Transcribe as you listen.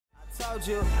I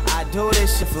do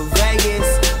this shit for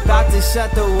Vegas. About to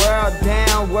shut the world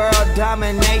down. World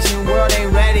domination. World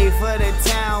ain't ready for the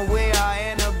town. We are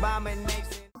an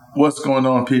abomination. What's going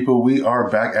on, people? We are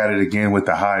back at it again with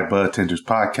the High Bud Tenders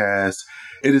podcast.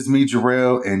 It is me,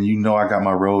 Jarrell, and you know I got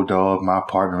my road dog, my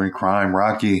partner in crime,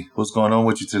 Rocky. What's going on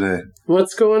with you today?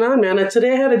 What's going on, man?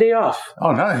 Today I had a day off.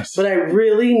 Oh, nice. But I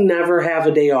really never have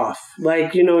a day off.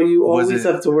 Like, you know, you always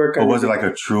have to work on it. Or was it like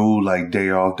a true, like,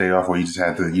 day off where you just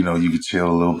had to, you know, you could chill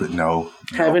a little bit? No.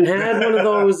 Haven't had one of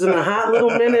those in a hot little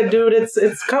minute, dude.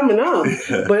 It's coming up.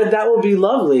 But that will be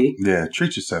lovely. Yeah,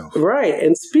 treat yourself. Right.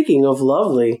 And speaking of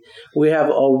lovely, we have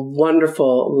a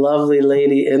wonderful, lovely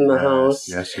lady in the house.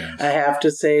 Yes. I have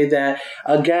to say that,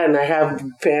 again, I have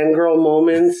fangirl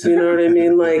moments, you know what I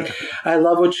mean? Like, I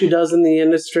love what she does in the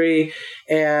industry,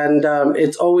 and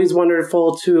it's always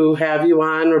wonderful to have you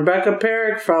on. Rebecca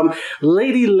Perrick from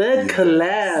Lady Led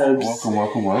Collabs.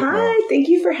 Welcome. Hi, thank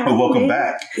you for having me. Welcome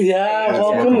back. Yeah,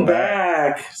 welcome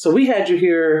back. So we had you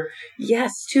here.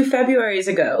 Yes, 2 Februaries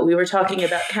ago, we were talking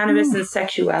about cannabis and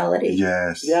sexuality.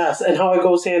 Yes, and how it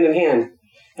goes hand in hand.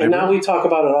 And now we talk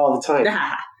about it all the time.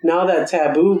 Now that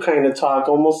taboo kind of talk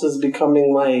almost is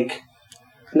becoming like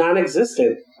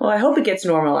non-existent. Well, I hope it gets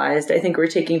normalized. I think we're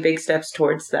taking big steps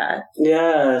towards that.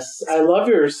 Yes. I love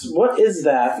yours. What is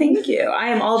that? Thank you. I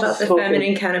am all about the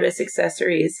feminine cannabis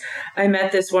accessories. I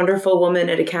met this wonderful woman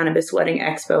at a cannabis wedding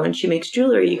expo, and she makes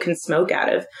jewelry you can smoke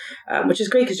out of, which is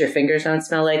great because your fingers don't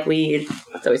smell like weed.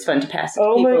 It's always fun to pass it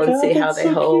to people and see how they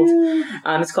hold.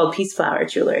 It's called Peace Flower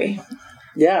Jewelry.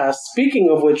 Yeah, speaking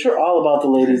of which, you're all about the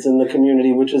ladies in the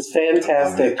community, which is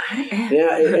fantastic.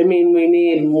 Yeah, I mean, we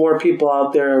need more people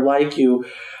out there like you.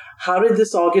 How did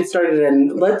this all get started?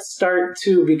 And let's start,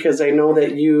 too, because I know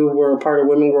that you were a part of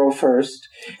Women Grow first,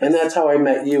 and that's how I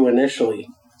met you initially.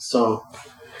 So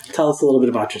tell us a little bit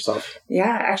about yourself.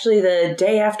 Yeah, actually, the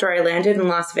day after I landed in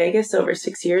Las Vegas over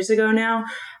 6 years ago now,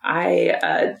 I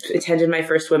attended my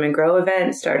first Women Grow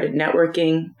event, started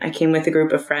networking. I came with a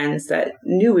group of friends that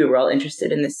knew we were all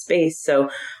interested in this space. So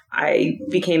I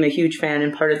became a huge fan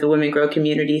and part of the Women Grow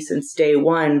community since day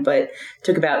one, but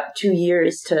took about 2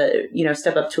 years to,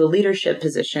 step up to a leadership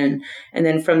position. And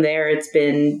then from there, it's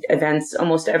been events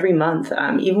almost every month.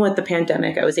 Even with the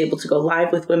pandemic, I was able to go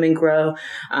live with Women Grow,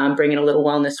 bring in a little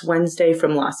Wellness Wednesday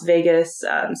from Las Vegas.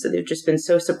 So they've just been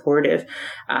so supportive.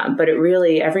 But it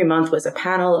really, every month was a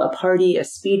panel, a party, a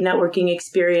speed networking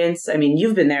experience. I mean,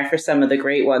 you've been there for some of the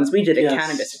great ones. We did a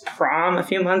cannabis prom a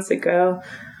few months ago.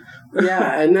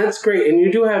 Yeah, and that's great. And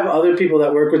you do have other people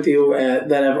that work with you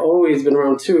that have always been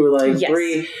around too. Like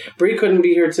Bree couldn't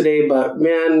be here today, but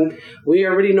man, we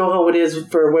already know how it is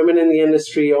for women in the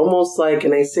industry. Almost like,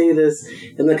 and I say this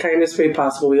in the kindest way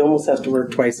possible, we almost have to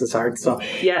work twice as hard. So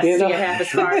yes, you have as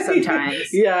far sometimes.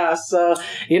 Yeah, so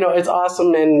it's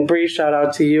awesome. And Bree, shout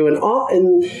out to you.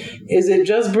 And is it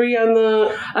just Bree on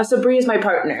the? So Bree is my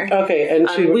partner. Okay, and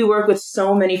we work with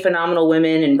so many phenomenal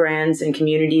women and brands and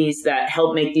communities that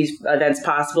help make these events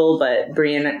possible, but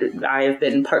Bree and I have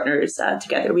been partners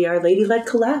together. We are Lady Led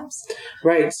Collabs.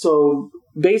 Right. So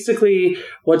basically,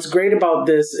 what's great about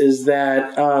this is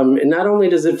that not only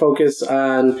does it focus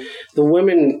on the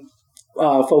women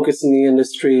focus in the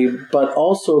industry, but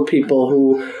also people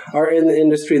who are in the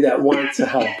industry that want to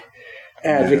help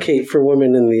advocate for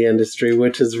women in the industry,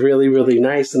 which is really, really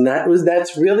nice. And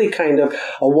that's really kind of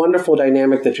a wonderful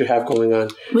dynamic that you have going on.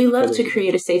 We love to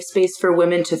create a safe space for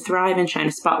women to thrive and shine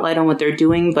a spotlight on what they're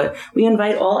doing, but we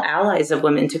invite all allies of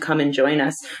women to come and join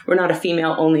us. We're not a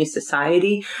female-only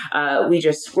society. We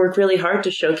just work really hard to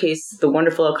showcase the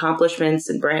wonderful accomplishments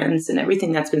and brands and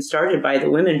everything that's been started by the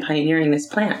women pioneering this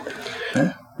plant.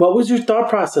 Yeah. What was your thought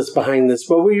process behind this?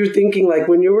 What were you thinking, like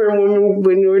when you were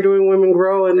doing Women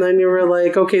Grow, and then you were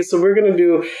like, okay, so we're going to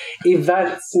do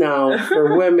events now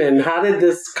for women? How did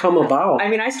this come about? I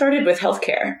mean, I started with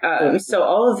healthcare, so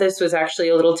all of this was actually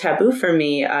a little taboo for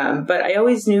me. But I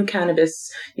always knew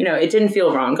cannabis. It didn't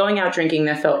feel wrong. Going out drinking,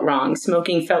 that felt wrong.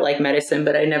 Smoking felt like medicine,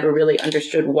 but I never really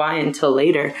understood why until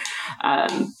later.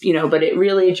 But it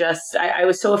really just I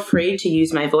was so afraid to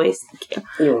use my voice.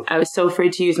 I was so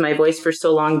afraid to use my voice for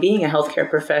so long. Being a healthcare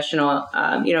professional,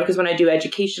 because when I do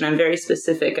education, I'm very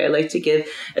specific. I like to give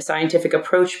a scientific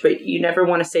approach, but you never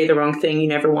want to say the wrong thing. You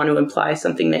never want to imply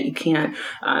something that you can't.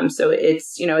 So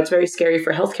it's very scary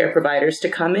for healthcare providers to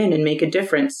come in and make a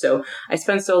difference. So I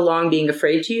spent so long being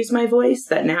afraid to use my voice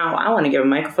that now I want to give a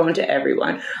microphone to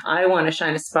everyone. I want to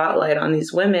shine a spotlight on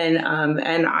these women,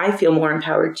 and I feel more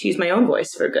empowered to use my own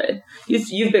voice for good.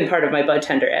 You've been part of my Bud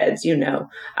Tender ads.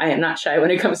 I am not shy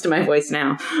when it comes to my voice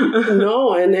now. No.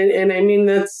 No, and I mean,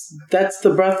 that's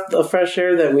the breath of fresh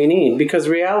air that we need, because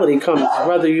reality comes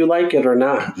whether you like it or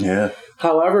not. Yeah.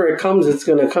 However it comes, it's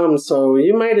going to come. So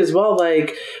you might as well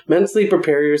mentally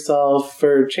prepare yourself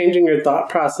for changing your thought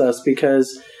process,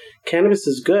 because cannabis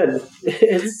is good.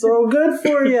 It's so good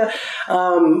for you.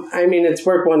 I mean, it's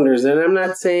worked wonders. And I'm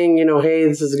not saying, hey,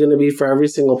 this is going to be for every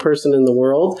single person in the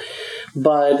world.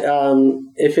 But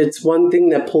if it's one thing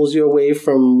that pulls you away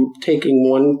from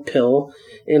taking one pill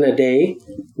in a day,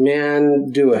 man,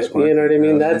 do it. You know what I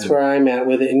mean? That's where I'm at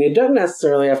with it. And you don't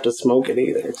necessarily have to smoke it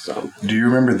either. So, do you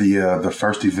remember the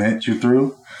first event you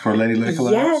threw for Lady Liquor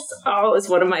Labs? Yes. Oh, it was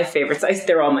one of my favorites.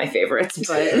 They're all my favorites.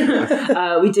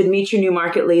 But we did Meet Your New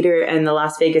Market Leader and the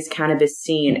Las Vegas cannabis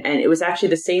scene. And it was actually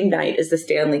the same night as the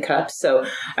Stanley Cup. So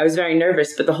I was very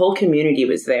nervous, but the whole community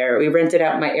was there. We rented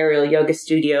out my aerial yoga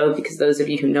studio, because those of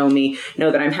you who know me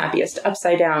know that I'm happiest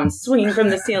upside down, swinging from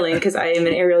the ceiling, because I am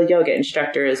an aerial yoga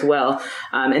instructor as well.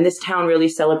 And this town really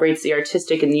celebrates the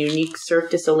artistic and unique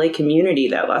Cirque du Soleil community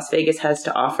that Las Vegas has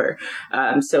to offer.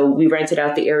 So we rented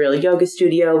out the aerial yoga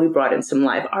studio. We brought in some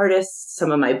live artists.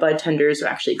 Some of my bud tenders were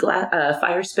actually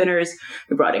fire spinners.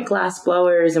 We brought in glass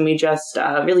blowers, and we just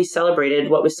really celebrated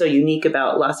what was so unique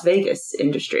about Las Vegas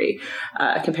industry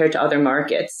compared to other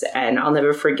markets. And I'll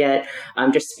never forget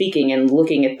just speaking and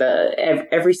looking at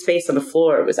every space on the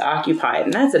floor was occupied,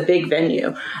 and that's a big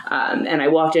venue. And I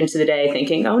walked into the day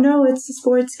thinking, oh no, it's a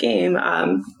sports game.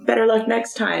 Better luck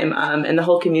next time. And the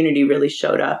whole community really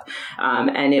showed up.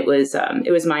 And it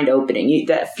was mind opening.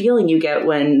 That feeling you get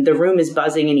when the room is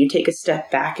buzzing and you take a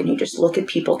step back and you just look at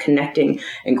people connecting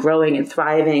and growing and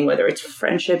thriving, whether it's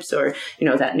friendships or,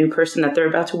 that new person that they're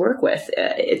about to work with.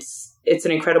 It's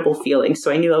an incredible feeling. So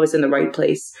I knew I was in the right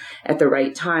place at the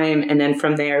right time. And then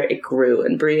from there, it grew.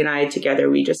 And Bree and I together,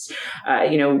 we just,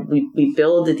 we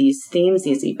build these themes,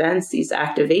 these events, these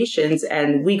activations,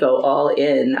 and we go all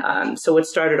in. So what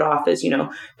started off as,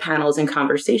 panels and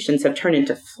conversations have turned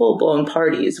into full-blown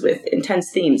parties with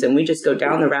intense themes. And we just go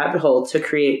down the rabbit hole to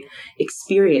create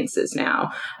experiences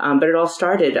now. But it all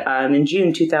started in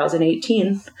June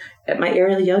 2018. At my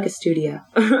aerial yoga studio.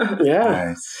 Yeah.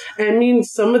 Nice. I mean,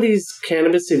 some of these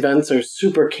cannabis events are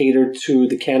super catered to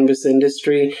the cannabis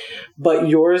industry, but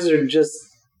yours are just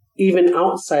even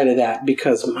outside of that,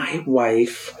 because my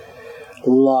wife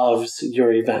loves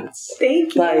your events.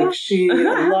 Thank you. She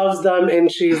loves them,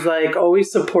 and she's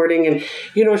always supporting, and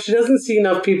she doesn't see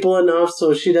enough people enough,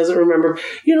 so she doesn't remember,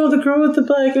 the girl with the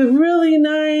black is really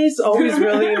nice, always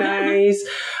really nice.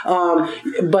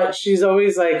 But she's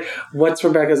always what's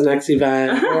Rebecca's next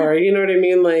event? Or, you know what I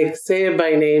mean? Say it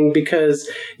by name, because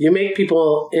you make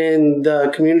people in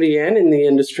the community and in the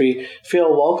industry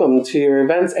feel welcome to your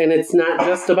events. And it's not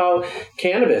just about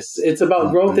cannabis. It's about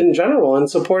growth in general and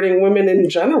supporting women in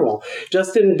general,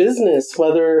 just in business,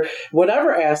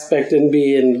 whatever aspect in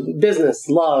business,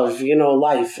 love,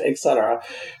 life, etc.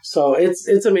 So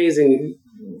it's amazing.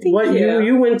 Thank you.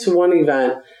 You went to one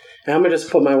event, and I'm going to just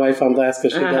put my wife on blast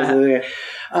because she does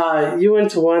it. You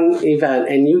went to one event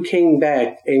and you came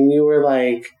back and you were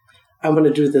like, I'm going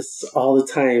to do this all the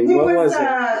time. What was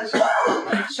it?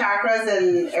 Chakras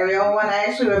and aerial one. I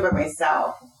actually went by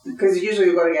myself, because usually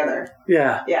we go together.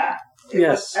 Yeah. Yeah.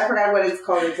 Yes. I forgot what it's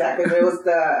called exactly, but it was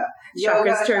the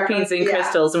Chakras, terpenes, and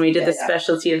crystals, and we did the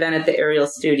specialty event at the Aerial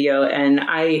Studio. And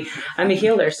I'm a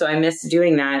healer, so I miss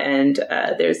doing that. And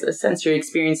there's a sensory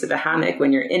experience of the hammock.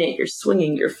 When you're in it, you're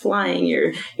swinging, you're flying,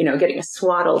 you're getting a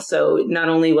swaddle. So not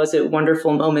only was it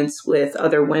wonderful moments with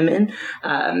other women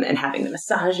and having the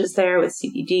massages there with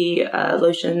CBD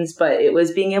lotions, but it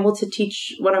was being able to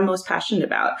teach what I'm most passionate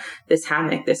about, this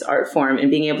hammock, this art form,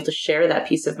 and being able to share that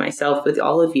piece of myself with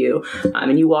all of you.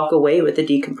 And you walk away with a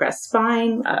decompressed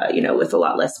spine, with a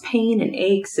lot less pain and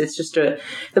aches. It's just the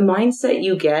mindset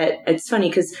you get. It's funny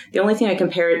because the only thing I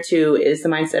compare it to is the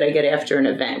mindset I get after an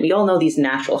event. We all know these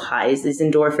natural highs, these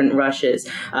endorphin rushes,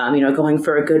 going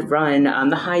for a good run,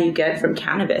 the high you get from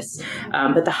cannabis.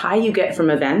 But the high you get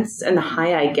from events and the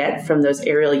high I get from those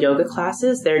aerial yoga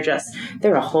classes, they're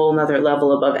a whole nother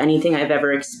level above anything I've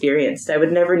ever experienced. I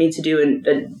would never need to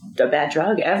do a bad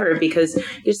drug ever, because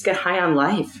you just get high on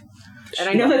life. And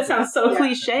I know that sounds so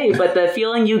cliche, but the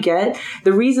feeling you get,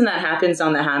 the reason that happens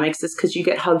on the hammocks is because you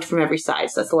get hugged from every side.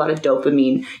 So that's a lot of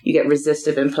dopamine. You get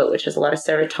resistive input, which has a lot of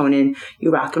serotonin. You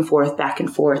rock and forth, back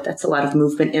and forth. That's a lot of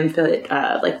movement input,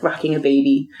 like rocking a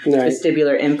baby,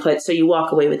 vestibular input. So you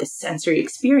walk away with a sensory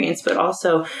experience, but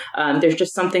also there's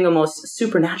just something almost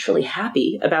supernaturally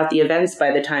happy about the events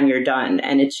by the time you're done.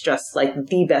 And it's just like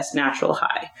the best natural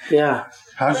high. Yeah.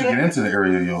 How'd you get into the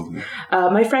aerial yoga?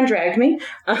 My friend dragged me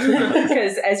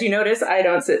because, as you notice, I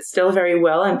don't sit still very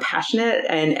well. I'm passionate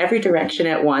in every direction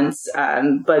at once.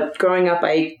 But growing up,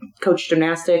 I coached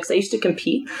gymnastics. I used to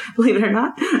compete, believe it or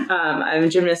not. I'm a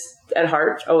gymnast at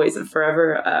heart, always and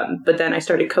forever. But then I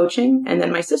started coaching, and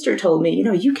then my sister told me,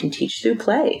 you can teach through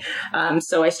play.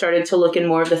 So I started to look in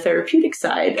more of the therapeutic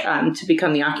side to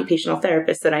become the occupational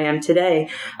therapist that I am today.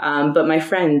 But my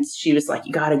friend, she was like,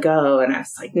 you got to go. And I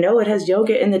was like, no, it has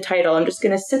yoga in the title. I'm just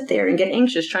going to sit there and get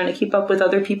anxious trying to keep up with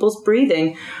other people's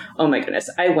breathing. Oh my goodness.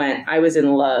 I was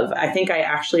in love. I think I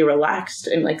actually relaxed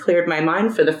and cleared my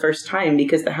mind for the first time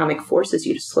because the hammock forces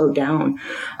you to slow down.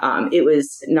 It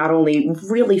was not only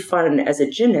really fun as a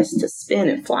gymnast to spin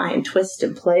and fly and twist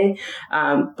and play,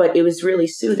 but it was really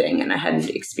soothing. And I hadn't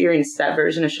experienced that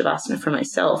version of Shavasana for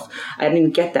myself. I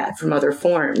didn't get that from other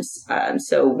forms.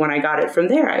 So when I got it from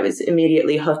there, I was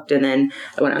immediately hooked. And then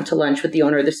I went out to lunch with the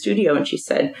owner of the studio and she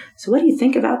said, so what do you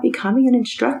think about becoming an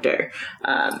instructor?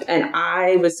 And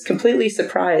I was completely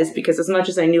surprised because as much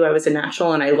as I knew I was a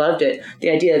natural and I loved it, the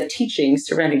idea of teaching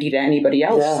Serenity to anybody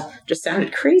else just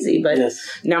sounded crazy. But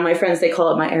now my friends, they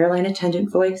call it my airline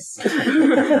attendant voice.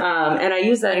 And I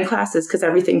use that in classes because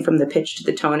everything from the pitch to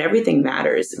the tone, everything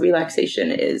matters.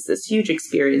 Relaxation is this huge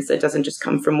experience that doesn't just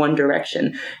come from one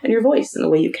direction. And your voice and the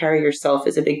way you carry yourself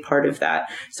is a big part of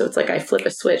that. So it's like I flip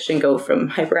a switch and go from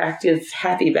hyperactive,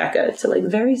 happy Becca to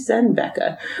very zen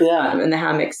Becca. And the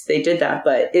hammocks, they did that.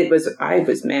 But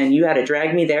man, you had to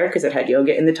drag me there because it had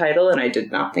yoga in the title and I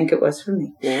did not think it was for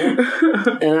me. And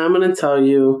I'm going to tell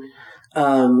you,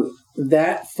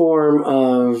 that form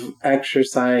of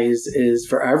exercise is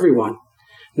for everyone.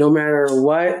 No matter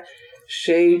what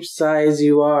shape, size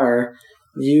you are,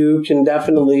 you can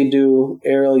definitely do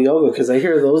aerial yoga because I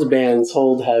hear those bands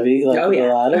hold heavy, a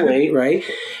lot of weight, right?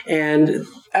 And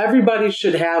everybody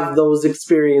should have those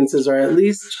experiences or at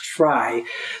least try.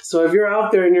 So if you're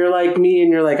out there and you're like me and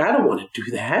you're like, I don't want to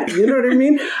do that. You know what I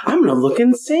mean? I'm going to look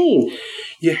insane.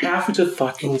 You have to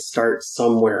fucking start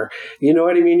somewhere. You know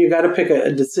what I mean? You got to pick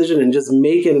a decision and just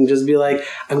make it and just be like,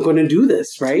 I'm going to do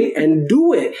this, right? And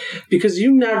do it because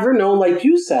you never know, like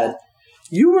you said.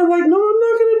 You were like, no, I'm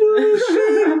not going to do this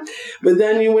shit. But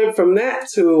then you went from that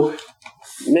to,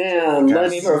 man,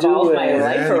 let's revolve my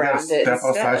life around it. Step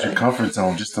outside your comfort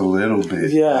zone just a little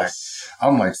bit. Yes.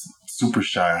 I'm super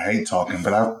shy. I hate talking,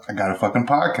 but I got a fucking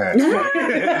podcast.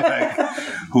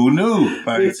 Who knew?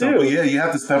 Me too. But yeah, you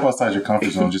have to step outside your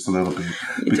comfort zone just a little bit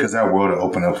because that world will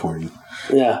open up for you.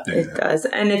 Yeah, it does.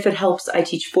 And if it helps, I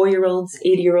teach 4-year-olds,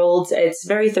 80-year-olds. It's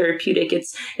very therapeutic.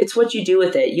 It's what you do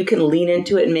with it. You can lean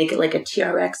into it and make it like a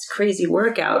TRX crazy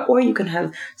workout, or you can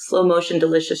have slow motion,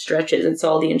 delicious stretches. It's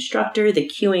all the instructor, the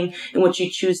cueing, and what you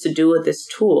choose to do with this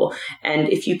tool. And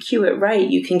if you cue it right,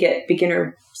 you can get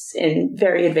beginner in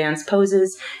very advanced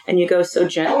poses, and you go so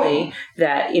gently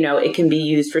that, it can be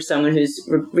used for someone who's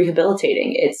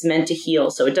rehabilitating. It's meant to heal.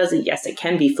 So it doesn't, yes, it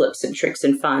can be flips and tricks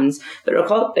and funs, but it'll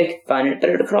call it fun, but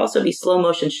it could also be slow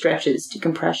motion stretches,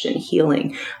 decompression,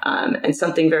 healing, and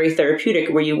something very therapeutic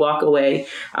where you walk away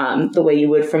the way you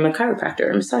would from a chiropractor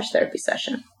or massage therapy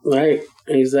session. Right.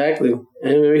 Exactly.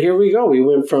 And here we go. We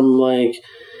went from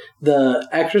the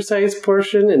exercise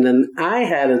portion, and then I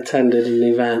had attended an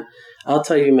event. I'll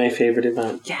tell you my favorite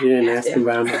event. Yeah, you didn't ask me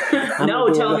about it.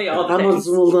 No, tell me all the things.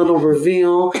 I'm a little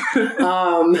reveal.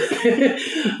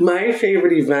 My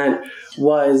favorite event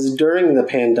was during the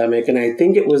pandemic, and I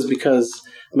think it was because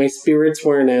my spirits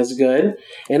weren't as good,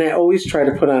 and I always try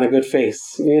to put on a good face.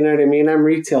 You know what I mean? I'm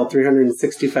retail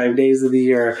 365 days of the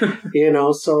year,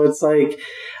 so it's like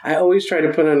I always try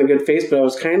to put on a good face, but I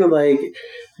was kind of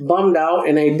bummed out,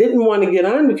 and I didn't want to get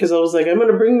on because I was like, I'm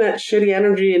going to bring that shitty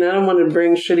energy, and I don't want to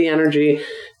bring shitty energy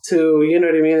to, you know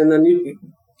what I mean? And then you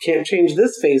can't change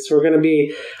this face. We're going to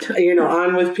be,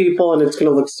 on with people, and it's going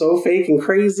to look so fake and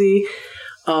crazy.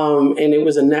 And it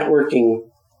was a networking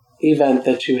event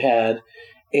that you had.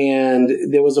 And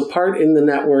there was a part in the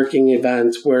networking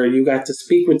event where you got to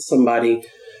speak with somebody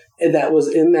that was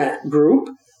in that group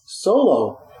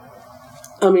solo.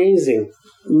 Amazing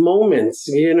moments,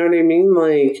 you know what I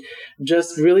mean?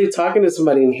 Just really talking to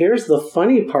somebody. And here's the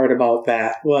funny part about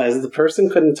that was the person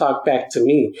couldn't talk back to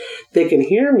me. They can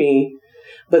hear me,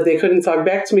 but they couldn't talk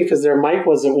back to me because their mic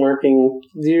wasn't working.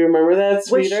 Do you remember that,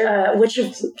 Sweeter?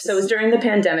 So it was during the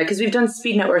pandemic, because we've done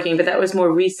speed networking, but that was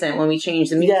more recent when we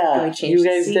changed the music. Yeah, we changed you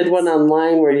guys did one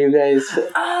online where you guys...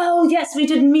 Oh, yes, we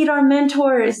did Meet Our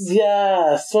Mentors.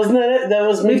 Yes, wasn't that it? That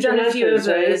was We've done a few of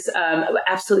those. Right?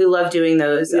 Absolutely love doing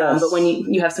those. Yes. But when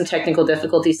you have some technical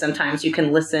difficulties, sometimes you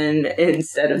can listen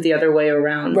instead of the other way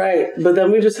around. Right. But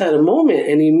then we just had a moment,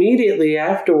 and immediately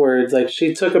afterwards, like,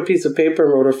 she took a piece of paper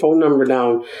and wrote her phone number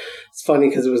down. It's funny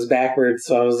because it was backwards,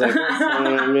 so I was like,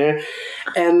 man.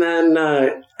 And then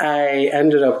I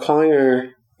ended up calling her,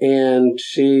 and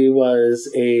she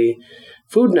was a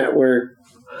Food Network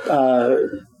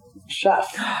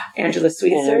chef. Angela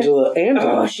Sweetser. Angela.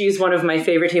 Oh, she's one of my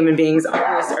favorite human beings on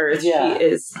this earth. Yeah. She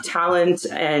is talent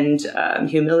and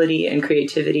humility and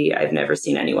creativity. I've never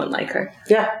seen anyone like her.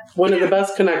 Yeah, one of the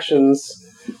best connections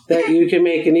that you can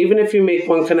make. And even if you make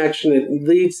one connection, it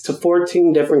leads to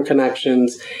 14 different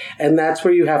connections. And that's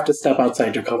where you have to step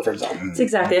outside your comfort zone.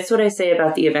 That's what I say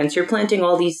about the events. You're planting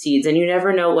all these seeds and you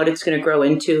never know what it's going to grow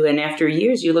into. And after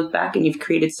years, you look back and you've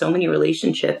created so many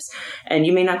relationships. And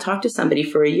you may not talk to somebody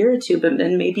for a year or two, but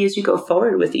then maybe as you go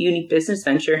forward with a unique business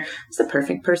venture, it's the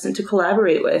perfect person to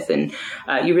collaborate with. And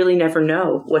you really never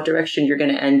know what direction you're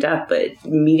going to end up. But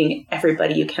meeting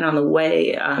everybody you can on the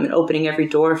way and opening every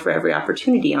door for every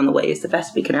opportunity on the way is the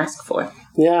best we can ask for.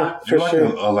 Yeah, for You're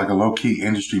sure. like a low-key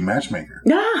industry matchmaker.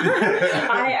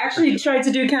 I actually tried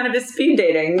to do cannabis speed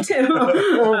dating, too.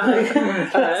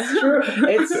 That's true.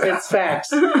 It's facts.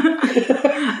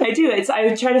 I do.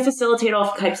 I try to facilitate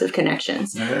all types of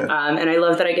connections. Yeah. And I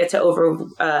love that I get to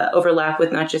overlap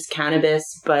with not just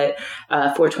cannabis, but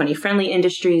 420 friendly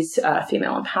industries,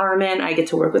 female empowerment. I get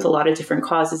to work with a lot of different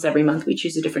causes. Every month we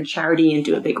choose a different charity and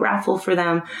do a big raffle for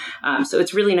them. So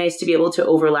it's really nice to be able to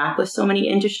overlap with so many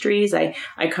industries.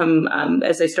 I come,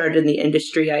 as I started in the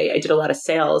industry, I did a lot of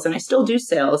sales, and I still do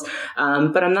sales,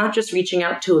 but I'm not just reaching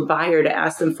out to a buyer to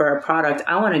ask them for a product.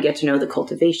 I want to get to know the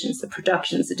cultivations, the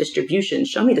productions, the distribution,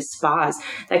 show me the spas.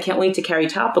 I can't wait to carry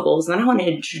topicals, and then I want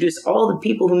to introduce all the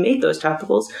people who make those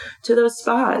topicals to those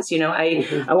spas.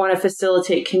 I want to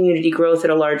facilitate community growth at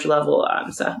a large level,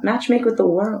 so matchmake with the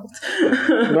world.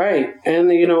 Right.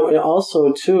 And,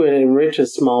 also, too, it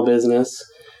enriches small business,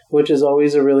 which is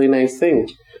always a really nice thing.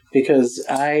 Because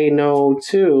I know,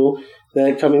 too,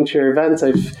 that coming to your events,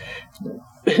 I've,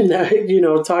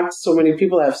 talked to so many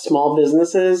people that have small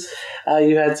businesses.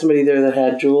 You had somebody there that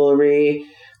had jewelry.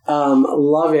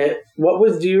 Love it.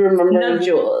 Do you remember? Nug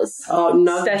Jewels. Oh,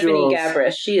 Nug Stephanie Jewels.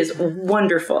 Gabrich. She is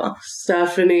wonderful.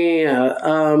 Stephanie,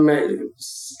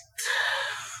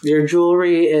 your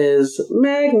jewelry is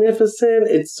magnificent.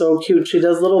 It's so cute. She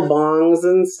does little bongs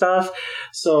and stuff.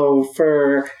 So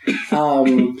for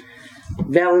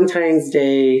Valentine's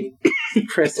Day,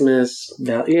 Christmas,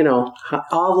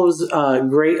 all those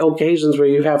great occasions where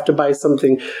you have to buy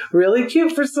something really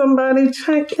cute for somebody,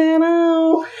 check that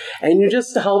out. And you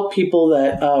just help people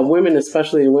that, women,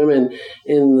 especially women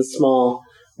in the small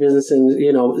business and,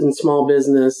 in small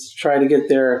business, try to get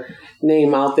their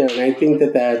name out there. And I think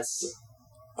that that's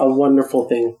a wonderful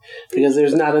thing because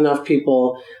there's not enough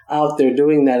people out there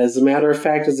doing that. As a matter of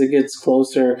fact, as it gets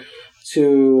closer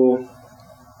to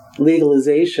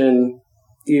legalization,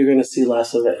 you're going to see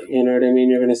less of it. You know what I mean?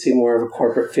 You're going to see more of a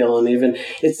corporate feel. And even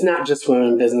it's not just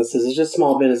women businesses, it's just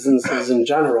small businesses in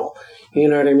general. You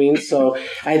know what I mean? So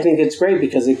I think it's great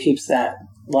because it keeps that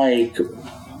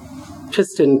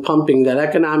piston pumping, that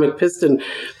economic piston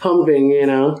pumping,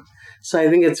 So I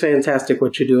think it's fantastic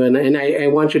what you do, and I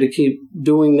want you to keep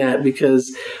doing that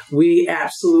because we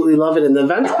absolutely love it, and the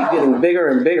events keep getting bigger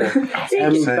and bigger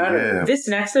and better. Yeah. This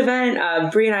next event,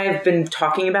 Bree and I have been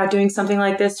talking about doing something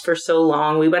like this for so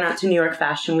long. We went out to New York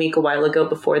Fashion Week a while ago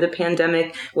before the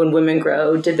pandemic when Women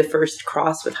Grow did the first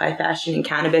cross with high fashion and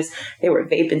cannabis. They were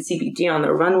vape and CBD on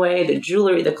the runway, the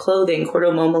jewelry, the clothing.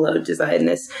 Cordo Momolo designed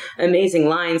this amazing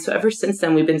line. So ever since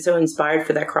then, we've been so inspired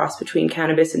for that cross between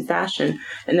cannabis and fashion.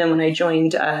 And then when I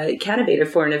joined Cannibator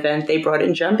for an event, they brought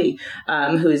in Jumby,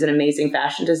 who is an amazing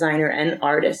fashion designer and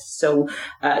artist. So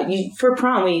for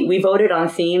prom, we voted on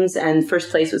themes, and first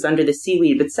place was Under the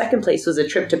Seaweed, but second place was A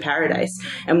Trip to Paradise.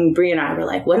 And Bree and I were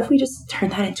like, what if we just turn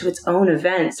that into its own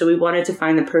event? So we wanted to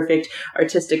find the perfect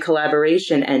artistic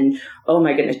collaboration. And oh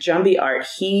my goodness, Jumby Art,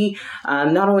 he,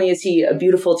 not only is he a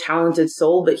beautiful, talented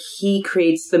soul, but he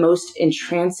creates the most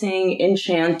entrancing,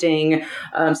 enchanting,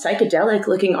 psychedelic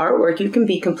looking artwork. You can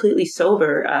be completely completely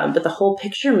sober, but the whole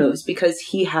picture moves because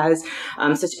he has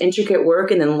such intricate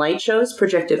work, and then light shows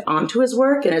projected onto his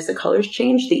work, and as the colors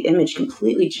change, the image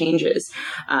completely changes.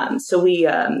 So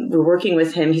we're working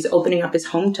with him. He's opening up his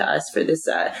home to us for this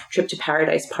Trip to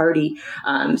Paradise party.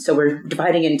 So we're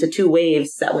dividing it into 2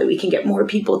 waves. That way we can get more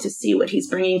people to see what he's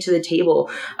bringing to the table.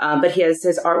 But he has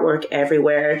his artwork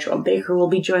everywhere. Jerome Baker will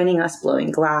be joining us,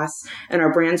 blowing glass, and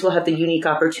our brands will have the unique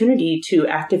opportunity to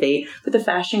activate with a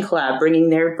fashion collab, bringing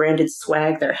their branded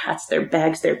swag, their hats, their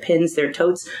bags, their pins, their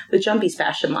totes, the Jumpies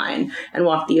fashion line, and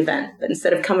walk the event. But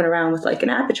instead of coming around with like an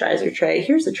appetizer tray,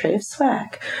 here's a tray of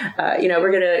swag.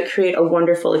 We're going to create a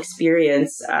wonderful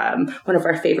experience. One of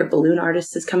our favorite balloon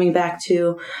artists is coming back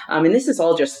too. And this is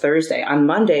all just Thursday. On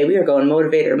Monday, we are going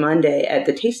Motivator Monday at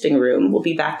the Tasting Room. We'll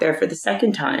be back there for the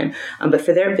second time, but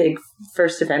for their big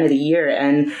first event of the year.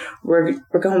 And we're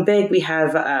going big. We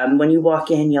have, when you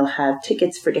walk in, you'll have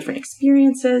tickets for different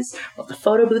experiences. We'll have the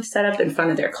photo booth set up in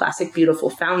front of their classic, beautiful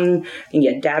fountain. You can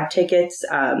get dab tickets.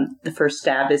 The first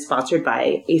dab is sponsored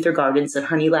by Aether Gardens and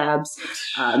Honey Labs.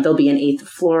 There'll be an 8th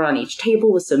floor on each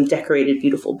table with some decorated,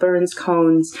 beautiful Burns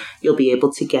cones. You'll be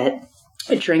able to get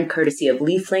a drink courtesy of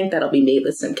LeafLink that'll be made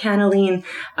with some Canaline.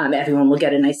 Everyone will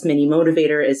get a nice mini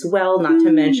motivator as well, not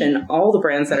to mention all the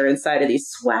brands that are inside of these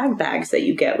swag bags that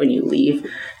you get when you leave.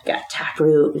 We've got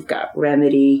Taproot, we've got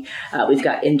Remedy, we've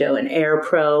got Indo and Air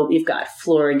Pro, we've got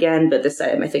Floor again, but this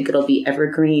time I think it'll be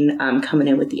Evergreen coming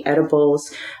in with the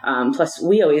edibles. Plus,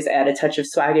 we always add a touch of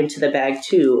swag into the bag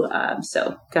too,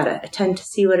 so gotta attend to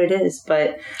see what it is.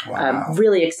 But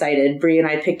really excited. Bree and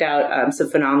I picked out some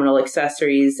phenomenal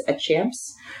accessories at Champs,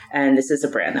 and this is a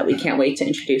brand that we can't wait to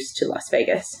introduce to Las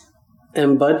Vegas.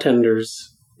 And bud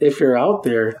tenders, if you're out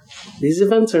there, these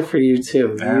events are for you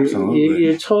too. Absolutely.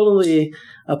 You're totally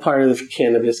a part of the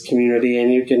cannabis community,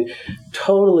 and you can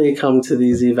totally come to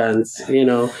these events.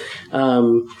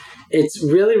 It's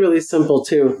really, really simple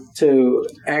too to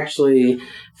actually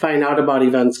find out about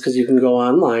events because you can go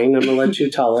online. I'm going to let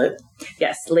you tell it.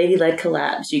 Yes, Lady Led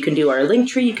Collabs. You can do our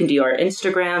Linktree, you can do our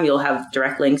Instagram. You'll have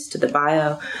direct links to the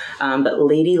bio. But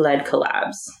Lady Led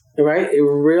Collabs. Right? A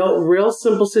real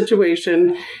simple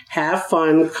situation. Have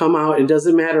fun. Come out. It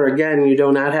doesn't matter. Again, you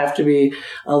do not have to be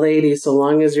a lady so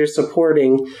long as you're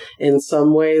supporting in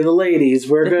some way the ladies.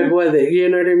 We're good with it. You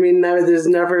know what I mean? There's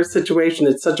never a situation.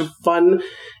 It's such a fun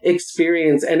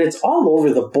experience, and it's all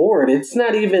over the board. It's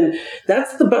not even,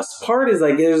 that's the best part is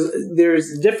like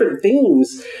there's different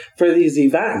themes for these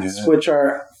events, which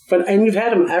are fun, and you've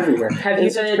had them everywhere. Have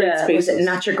you done was it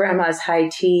Not Your Grandma's High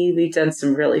Tea? We've done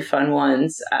some really fun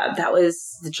ones. That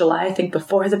was the July, I think,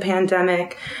 before the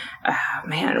pandemic.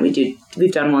 Man,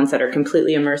 we've done ones that are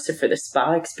completely immersive for the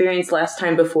spa experience. Last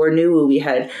time before NUWU, we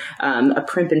had a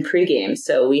primp and pregame.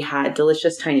 So we had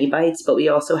delicious tiny bites, but we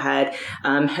also had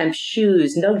hemp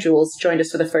shoes. No Jewels joined us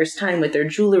for the first time with their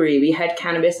jewelry. We had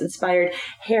cannabis-inspired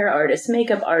hair artists,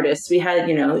 makeup artists. We had,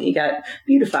 you got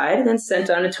beautified and then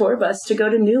sent on a tour bus to go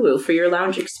to NUWU for your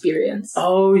lounge experience.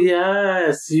 Oh,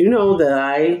 yes. You know that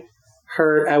I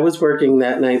was working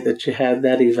that night that you had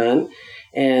that event,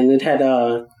 and it had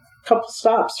a couple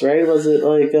stops, right? Was it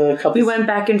like a couple? We went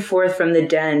back and forth from the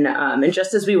den, and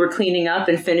just as we were cleaning up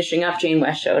and finishing up, Jane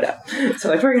West showed up. So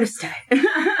like, we're going to stay.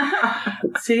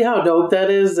 See how dope that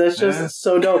is? That's just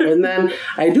so dope. And then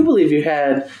I do believe you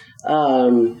had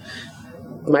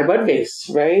My Bud Vase,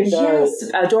 right? Yes.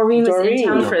 Doreen was in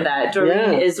town for that.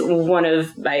 Doreen is one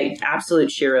of my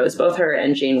absolute sheroes, both her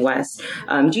and Jane West.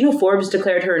 Do you know Forbes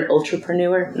declared her an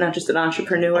ultrapreneur, not just an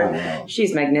entrepreneur? Oh, wow.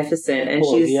 She's magnificent, and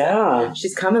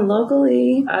she's coming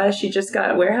locally. She just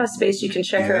got warehouse space. You can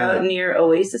check her out near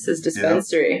Oasis's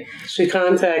dispensary. Yep. She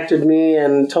contacted me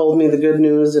and told me the good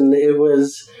news, and it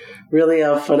was really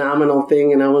a phenomenal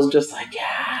thing, and I was just like,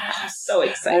 so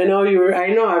excited. I know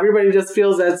everybody just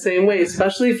feels that same way,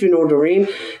 especially if you know Doreen,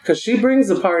 because she brings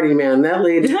the party, man. That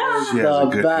lady is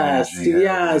the best.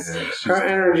 Yes. Her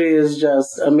energy is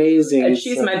just amazing. And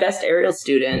she's my best aerial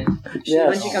student.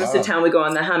 When she comes to town, we go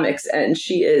on the hammocks, and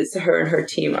her and her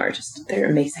team are they're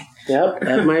amazing. Yep,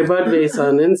 at My Bud Vase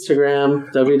on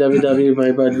Instagram,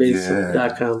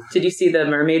 www.mybudvase.com. Did you see the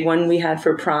mermaid one we had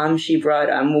for prom? We brought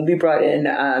in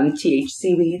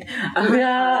THC weed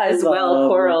as well.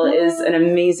 Coral is an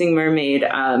amazing mermaid,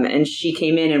 and she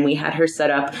came in, and we had her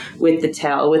set up with the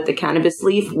tail, with the cannabis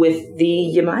leaf, with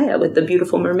the Yamaya, with the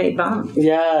beautiful mermaid bomb.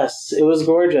 Yes, it was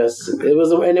gorgeous. It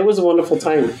was a wonderful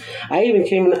time. I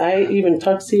even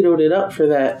tuxedoed it up for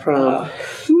that prom.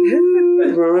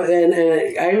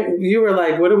 And you were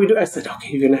like, what do we do? I said, okay,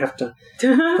 you're going to have to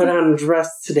put on a dress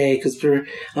today because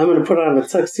I'm going to put on a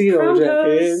tuxedo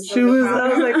jacket. And I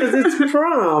was like, because it's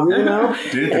prom, you know?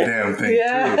 Did the damn thing, too. You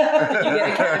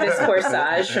get a cannabis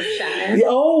corsage from Shannon.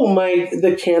 Oh,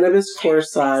 the cannabis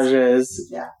corsages.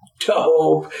 Yeah.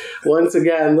 Dope. Once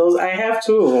again, those I have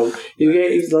two of them. You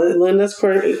get Linda's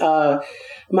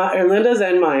Linda's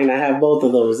and mine. I have both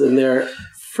of those, and they're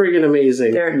friggin'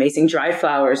 amazing. They're amazing. Dry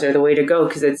flowers are the way to go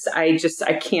because I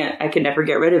could never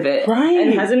get rid of it. Right. And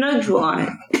it has a nodule on it.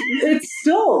 It's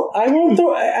still, I won't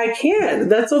throw, I can't.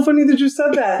 That's so funny that you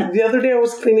said that. The other day I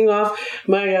was cleaning off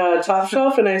my top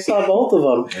shelf and I saw both of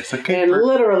them. It's okay. And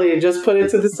literally just put it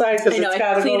to the side because it's got to go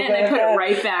back. I clean it and I put it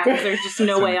right back because there's just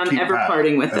no way I'm ever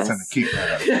parting with this. That's in the keep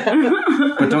pad.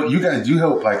 But don't you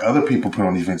help like other people put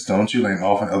on events, don't you? Like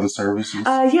offer other services?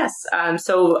 Yes.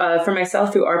 So for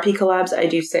myself through RP Collabs, I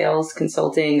do sales,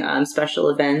 consulting, special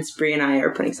events. Bree and I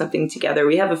are putting something together.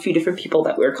 We have a few different people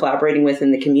that we're collaborating with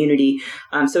in the community.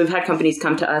 So we've had companies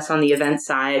come to us on the event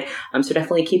side. So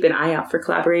definitely keep an eye out for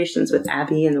collaborations with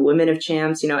Abby and the Women of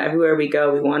Champs. You know, everywhere we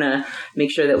go, we want to make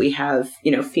sure that we have,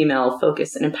 you know, female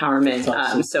focus and empowerment.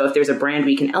 Awesome. So if there's a brand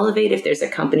we can elevate, if there's a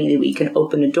company that we can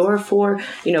open a door for,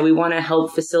 you know, we want to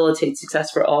help facilitate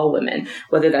success for all women,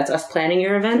 whether that's us planning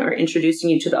your event or introducing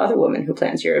you to the other woman who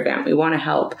plans your event. We want to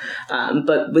help.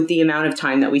 But with the amount of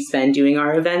time that we spend doing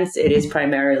our events, it is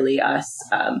primarily us.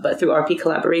 But through RP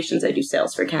Collaborations, I do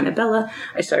sales for Cannabella.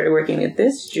 I started working with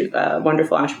this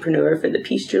wonderful entrepreneur for the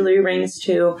Peace Jewelry rings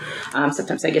too.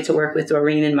 Sometimes I get to work with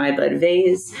Doreen and My Bud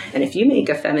Vase. And if you make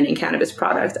a feminine cannabis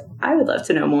product, I would love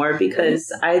to know more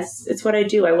because it's what I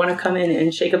do. I want to come in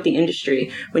and shake up the industry.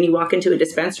 When you walk into a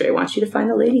dispensary, I want you to find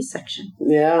the ladies section.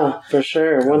 Yeah, for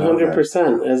sure.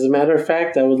 100%. As a matter of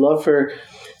fact, I would love for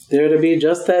there to be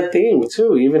just that theme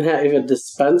too. Even have a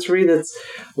dispensary that's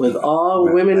with all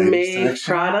women-made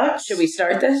products. Should we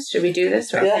start this? Should we do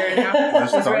this right here now?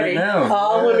 Let's start it now.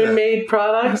 All women-made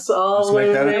products. All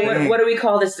women-made. What do we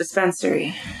call this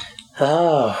dispensary?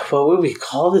 Oh, what would we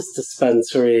call this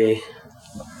dispensary?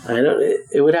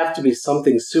 It would have to be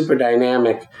something super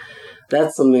dynamic.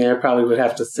 That's something I probably would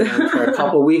have to sit on for a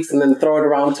couple weeks and then throw it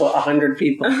around to 100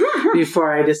 people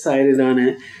before I decided on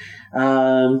it.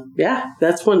 Yeah,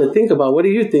 that's one to think about. What do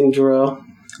you think, Jarrell?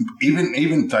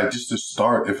 Even like just to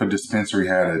start, if a dispensary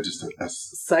had a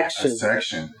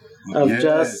section of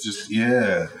just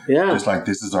like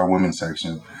this is our women's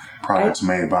section, products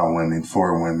made by women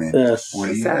for women. Yes, well,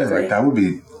 like that would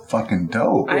be fucking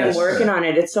dope. I'm working on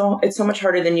it. It's so much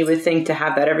harder than you would think to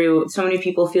have that. So many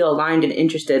people feel aligned and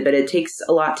interested, but it takes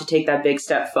a lot to take that big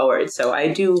step forward. So I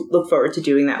do look forward to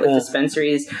doing that with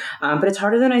dispensaries. But it's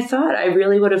harder than I thought. I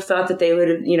really would have thought that they would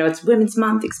have, it's Women's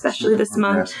Month, especially this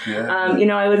month.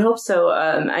 I would hope so.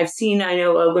 I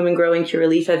know Women Growing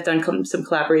Curaleaf have done some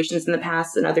collaborations in the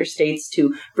past in other states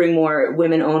to bring more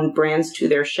women-owned brands to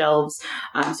their shelves.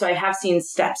 So I have seen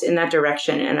steps in that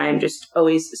direction, and I'm just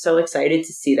always so excited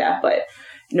to see that. But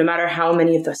no matter how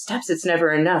many of those steps, it's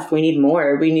never enough. We need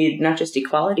more. We need not just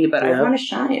equality, but I want to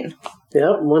shine.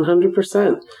 Yep,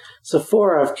 100%.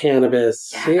 Sephora of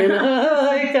cannabis.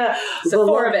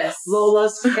 Sephora.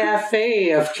 Lola's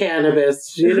Cafe of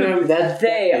cannabis.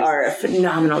 They are a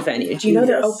phenomenal venue. Do you know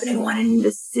they're opening one in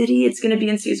the city? It's going to be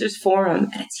in Caesars Forum,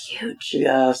 and it's huge.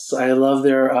 Yes, I love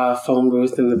their phone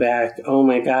booth in the back. Oh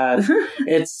my God.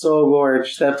 It's so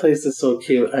gorgeous. That place is so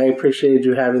cute. I appreciated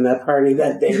you having that party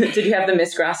that day. Did you have the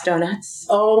Miss Grass donuts?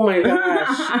 Oh my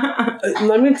gosh.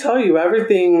 Let me tell you,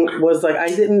 everything was like,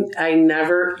 I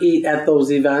never eat at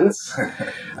those events.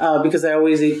 Because I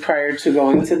always eat prior to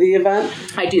going to the event.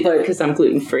 I do that because I'm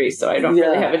gluten-free, so I don't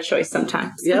really have a choice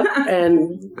sometimes. Yep,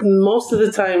 and most of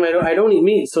the time I don't eat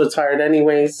meat, so it's hard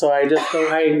anyway, so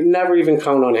I never even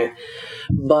count on it.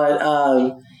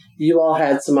 But you all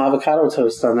had some avocado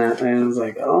toast on that, and I was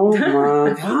like, oh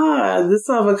my God, this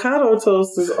avocado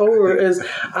toast is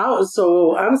out.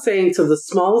 So I'm saying to the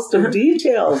smallest of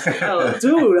details.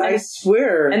 Dude, I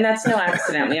swear. And that's no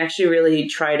accident. We actually really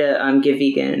try to give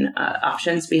vegan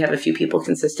options. We have a few people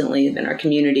consistently in our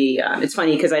community. It's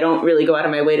funny because I don't really go out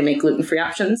of my way to make gluten-free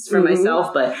options for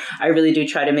myself, but I really do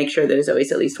try to make sure there's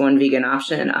always at least one vegan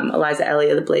option. Eliza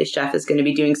Elia, the Blaze Chef, is going to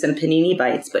be doing some panini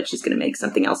bites, but she's going to make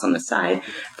something else on the side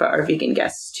for our vegan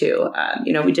guests too.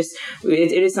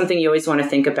 It is something you always want to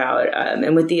think about.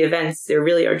 And with the events, there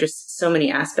really are just so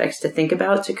many aspects to think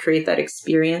about to create that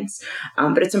experience.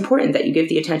 But it's important that you give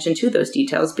the attention to those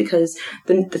details, because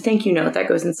the thank you note that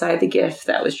goes inside the gift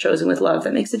that was chosen with love,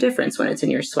 that makes a difference when it's in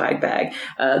your swag bag.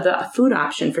 The food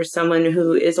option for someone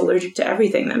who is allergic to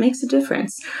everything, that makes a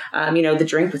difference. The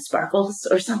drink with sparkles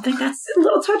or something, that's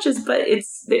little touches, but it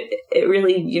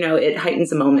really, it heightens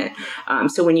the moment.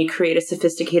 So when you create a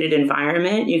sophisticated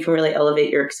environment, you can really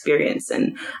elevate your experience.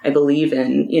 And I believe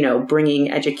in,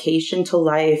 bringing education to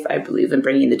life. I believe in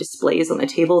bringing the displays on the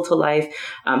table to life.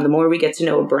 The more we get to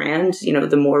know a brand,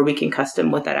 the more we can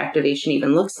custom what that activation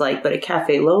even looks like. But at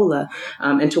Cafe Lola,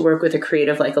 and to work with a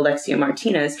creative like Alexia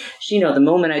Martinez, the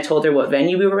moment I told her what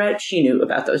venue we were at, she knew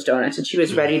about those donuts and she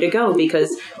was ready to go,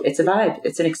 because it's a vibe,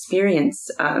 it's an experience.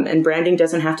 And branding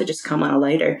doesn't have to just come on a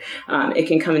lighter. It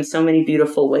can come in so many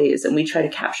beautiful ways. And we try to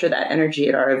capture that energy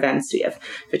at our events. We have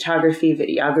photography,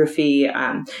 videography.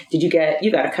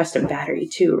 You got a custom battery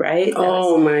too, right?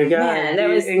 My God. Man, that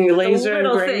was laser the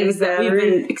little things that we've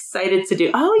been excited to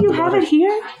do. Oh, you have it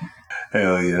here?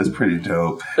 Hell yeah, it's pretty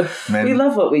dope. Man. We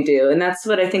love what we do, and that's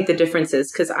what I think the difference is,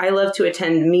 because I love to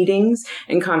attend meetings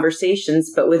and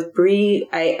conversations, but with Bree,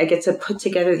 I get to put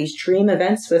together these dream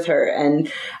events with her,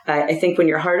 and I think when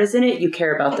your heart is in it, you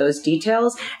care about those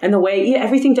details, and the way,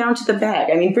 everything down to the bag.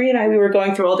 I mean, Bree and I, we were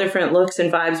going through all different looks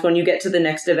and vibes. When you get to the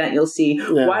next event, you'll see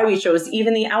why we chose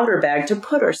even the outer bag to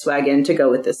put our swag in to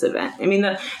go with this event. I mean,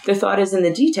 the thought is in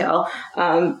the detail,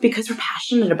 because we're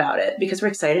passionate about it, because we're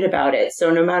excited about it.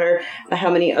 So no matter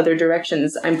how many other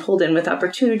directions I'm pulled in with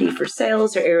opportunity for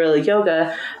sales or aerial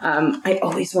yoga, I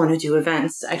always want to do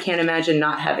events. I can't imagine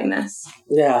not having this.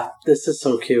 Yeah, this is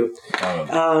so cute.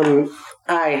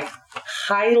 I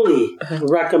highly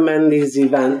recommend these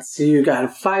events. You got a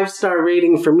 5-star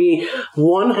rating for me,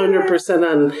 100%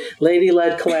 on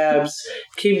Lady-Led Collabs.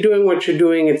 Keep doing what you're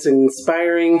doing. It's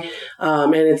inspiring,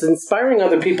 and it's inspiring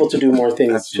other people to do more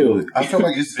things too. I feel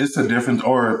like it's a difference,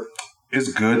 or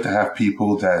it's good to have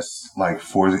people that's like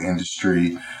for the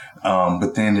industry.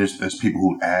 But then there's people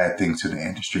who add things to the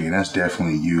industry, and that's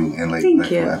definitely you and Lady-Led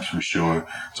Collabs for sure.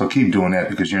 So keep doing that,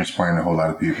 because you're inspiring a whole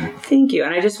lot of people. Thank you.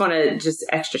 And I just want to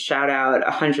extra shout out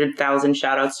 100,000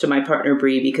 shout outs to my partner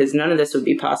Bree, because none of this would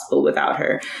be possible without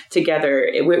her.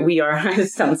 Together, we are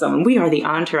the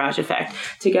Entourage Effect.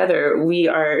 Together, we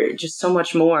are just so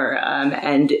much more.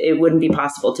 And it wouldn't be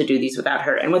possible to do these without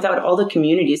her, and without all the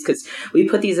communities, because we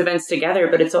put these events together,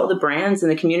 but it's all the brands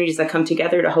and the communities that come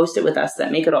together to host it with us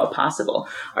that make it all possible.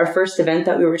 Our first event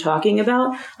that we were talking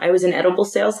about, I was in edible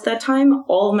sales at that time.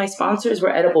 All of my sponsors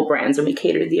were edible brands, and we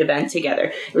catered the event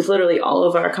together. It was literally all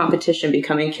of our competition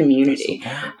becoming community.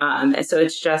 And so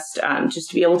it's just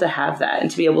to be able to have that,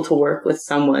 and to be able to work with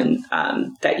someone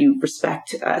that you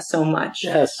respect so much.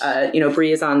 Yes.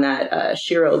 Bree is on that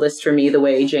Shiro list for me, the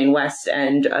way Jane West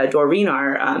and Doreen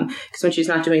are, because when she's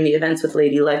not doing the events with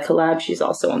Lady-Led Collab, she's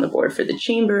also on the board for the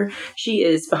Chamber. She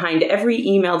is behind every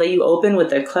email that you open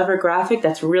with a clever graphic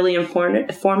that's really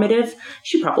informative.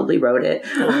 She probably wrote it.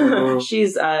 Oh.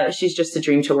 She's just a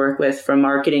dream to work with, from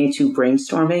marketing to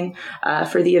brainstorming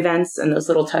for the events, and those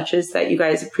little touches that you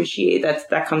guys appreciate.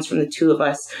 That comes from the two of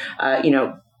us,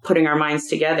 putting our minds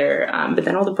together. But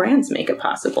then all the brands make it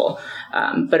possible.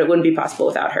 But it wouldn't be possible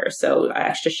without her. So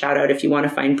extra shout out if you want to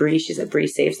find Bree. She's at Bree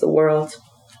Saves the World.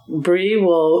 Bree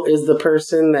is the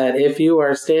person that, if you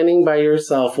are standing by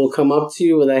yourself, will come up to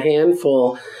you with a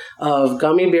handful of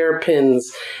gummy bear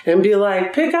pins and be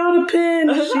like, pick out a pin.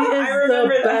 She is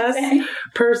the best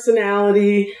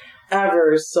personality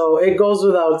ever. So it goes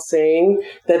without saying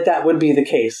that would be the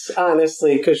case,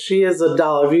 honestly, because she is a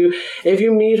doll. If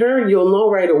you meet her, you'll know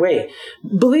right away.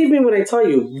 Believe me when I tell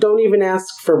you, don't even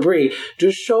ask for Bree.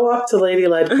 Just show up to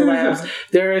Lady-Led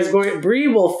Collabs. Bree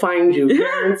will find you,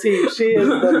 guaranteed. She is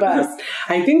the best.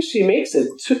 I think she makes it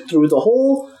through the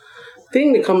whole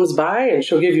thing that comes by, and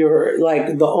she'll give you her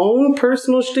the own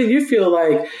personal shit. You feel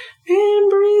like, man,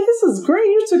 Bree, this is great.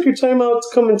 You took your time out to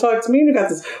come and talk to me, and you got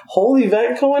this whole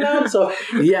event going on. So,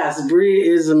 yes, Bree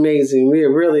is amazing. We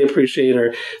really appreciate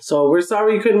her. So, we're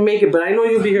sorry you couldn't make it, but I know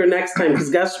you'll be here next time, because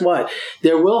guess what?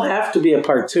 There will have to be a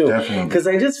part 2. Definitely. Because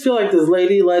I just feel like this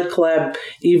Lady-Led Collab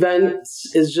event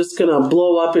is just going to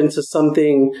blow up into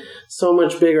something so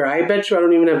much bigger. I bet you I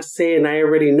don't even have to say it, and I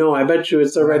already know. I bet you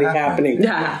it's already happening.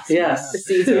 Yes. The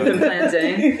seeds we've been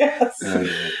planting. Yes.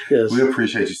 Yes. We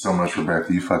appreciate you so much,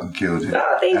 Rebecca. You fucking killed it.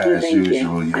 Oh, thank you.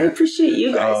 Yeah. I appreciate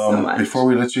you guys so much. Before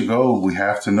we let you go, we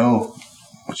have to know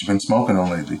what you've been smoking on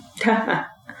lately.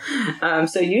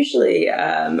 So usually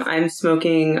I'm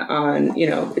smoking on,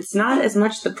 it's not as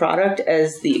much the product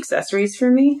as the accessories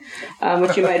for me,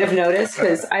 which you might have noticed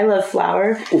because I love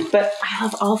flower, but I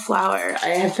love all flower. I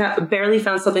have barely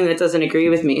found something that doesn't agree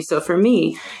with me. So for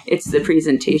me, it's the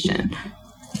presentation.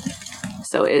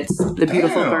 So it's the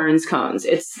beautiful Burns cones.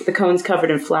 It's the cones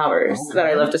covered in flowers that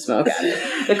I love to smoke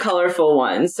at. The colorful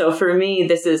ones. So for me,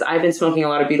 I've been smoking a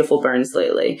lot of beautiful Burns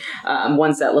lately.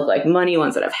 Ones that look like money,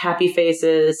 ones that have happy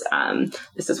faces.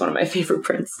 This is one of my favorite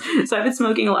prints. So I've been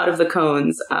smoking a lot of the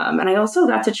cones. And I also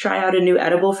got to try out a new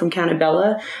edible from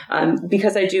Cannabella.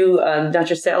 Because I do not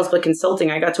just sales, but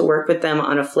consulting, I got to work with them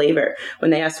on a flavor.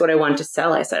 When they asked what I wanted to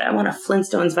sell, I said, I want a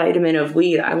Flintstones vitamin of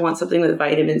weed. I want something with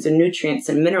vitamins and nutrients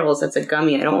and minerals that's a gummy.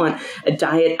 I don't want a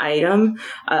diet item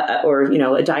or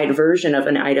a diet version of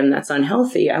an item that's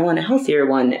unhealthy. I want a healthier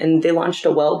one. And they launched a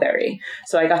Wellberry.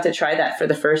 So I got to try that for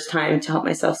the first time to help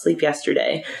myself sleep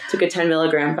yesterday. Took a 10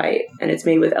 milligram bite, and it's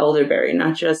made with elderberry,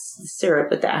 not just the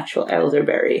syrup, but the actual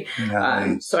elderberry.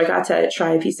 Nice. So I got to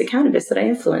try a piece of cannabis that I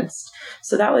influenced.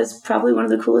 So that was probably one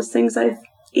of the coolest things I've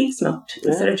smoked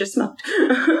instead of just smoked.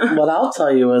 What I'll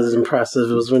tell you was impressive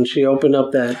was when she opened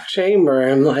up that chamber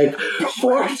and like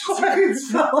 4 twigs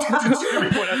fell out.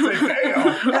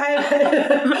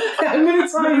 I'm going to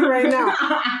tell you right now.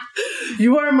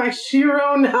 You are my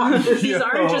Shiro now. These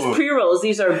aren't just pre-rolls.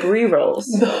 These are Brie rolls.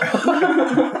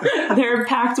 They're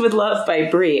packed with love by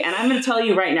Brie. And I'm going to tell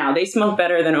you right now, they smoke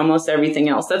better than almost everything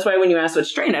else. That's why when you ask what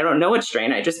strain, I don't know what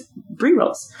strain. I just Brie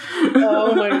rolls.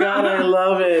 Oh my God, I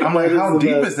love it. I'm like, how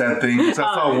deep is that thing? Because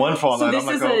I saw one fall out. So this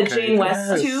is a Jane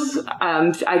West tube.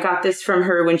 I got this from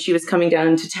her when she was coming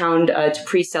down to town to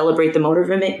pre-celebrate the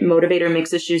Motivator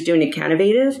mixes she was doing at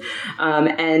Cannovative.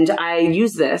 And I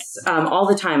use this all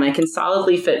the time. I can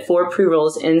solidly fit 4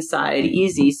 pre-rolls inside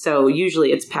easy. So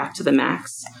usually it's packed to the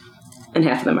max. And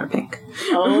half of them are pink.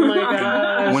 Oh my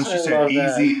gosh. When she said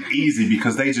easy,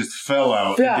 because they just fell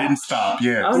out. It didn't stop.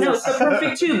 Yeah. Oh no, it's the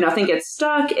perfect tube. Nothing gets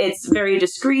stuck. It's very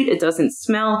discreet. It doesn't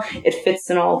smell. It fits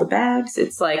in all the bags.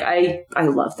 It's like, I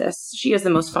love this. She has the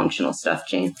most functional stuff,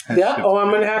 Jane. Yeah. Oh, I'm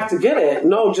going to have to get it.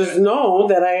 No, just know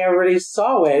that I already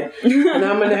saw it. And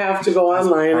I'm going to have to go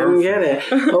online and get it.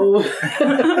 Oh.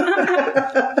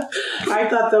 I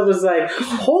thought that was like,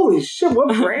 holy shit,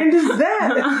 what brand is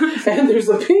that? And there's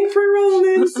a pink pre-roll on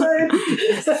the inside.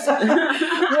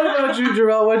 What about you,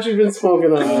 Jarrell? What you been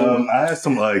smoking on? I had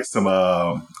some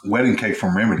wedding cake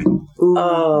from Remedy.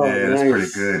 Oh, yeah, that's nice. pretty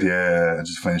good. Yeah, I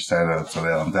just finished that up. So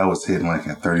that was hitting like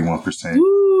at 31%.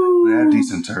 They had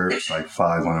decent terps, like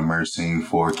 5 on the myrcene,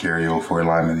 4 carryover, 4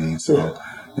 limonene. So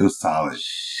it was solid.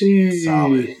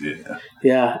 Solid, yeah.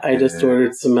 Yeah, I just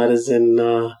ordered some medicine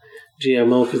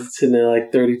GMO because it's in there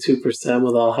like 32%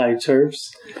 with all high terps.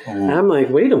 And I'm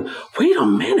like, wait a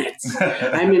minute.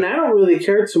 I mean, I don't really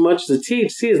care too much. The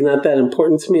THC is not that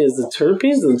important to me as the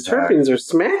terpenes. The terpenes are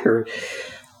smacker.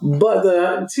 But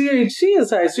the THC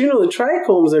is high. So, the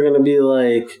trichomes are going to be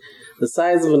like the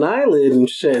size of an eyelid and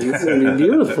shit. It's going to be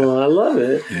beautiful. I love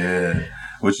it. Yeah.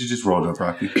 What you just rolled up,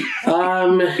 Rocky?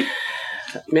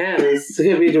 Man, it's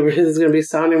going to be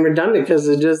sounding redundant because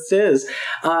it just is.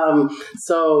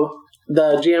 So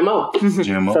the GMO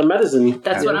from medicine.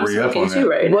 That's what I'm smoking too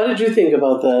right now. What did you think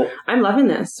about that? I'm loving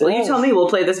this. Well, you tell me. We'll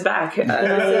play this back. This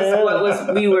is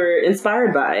what we were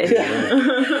inspired by.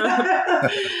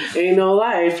 Ain't no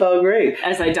lie. It felt great.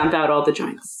 As I dump out all the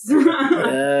joints.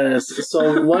 Yes.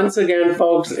 So once again,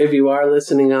 folks, if you are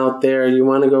listening out there, you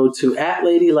want to go to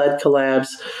 @LadyLedCollabs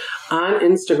on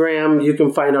Instagram. You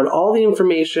can find out all the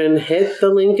information. Hit the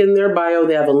link in their bio.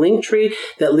 They have a link tree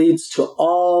that leads to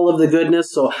all of the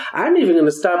goodness. So I'm even going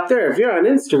to stop there. If you're on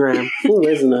Instagram, who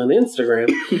isn't on Instagram?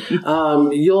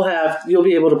 You'll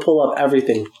be able to pull up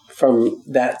everything from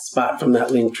that spot, from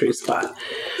that link tree spot.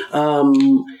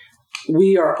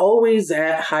 We are always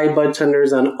at High Bud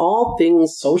Tenders on all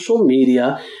things social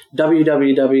media,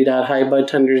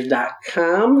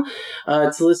 www.highbudtenders.com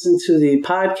to listen to the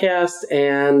podcast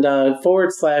and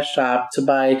 /shop to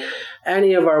buy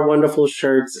any of our wonderful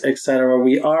shirts, etc.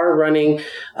 We are running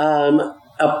a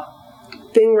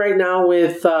thing right now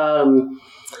with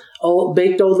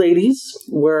Baked Old Ladies,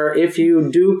 where if you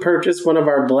do purchase one of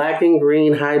our black and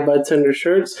green High Bud Tender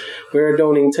shirts, we're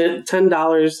donating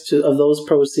 $10 of those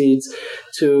proceeds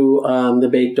to the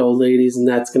Baked Old Ladies, and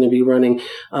that's going to be running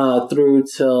through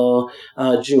till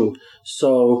June.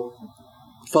 So,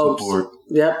 folks,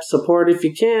 support if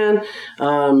you can.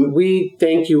 We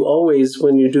thank you always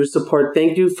when you do support.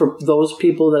 Thank you for those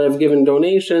people that have given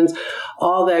donations,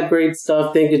 all that great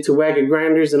stuff. Thank you to Wagon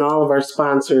Grinders and all of our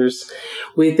sponsors.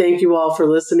 We thank you all for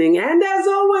listening, and as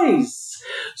always,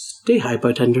 stay high,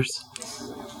 bartenders.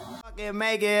 Can't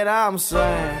make it, I'm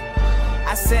saying.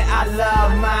 I said I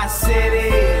love my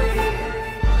city,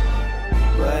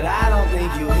 but I don't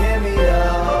think you hear me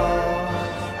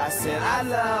though. I said I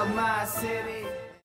love my city.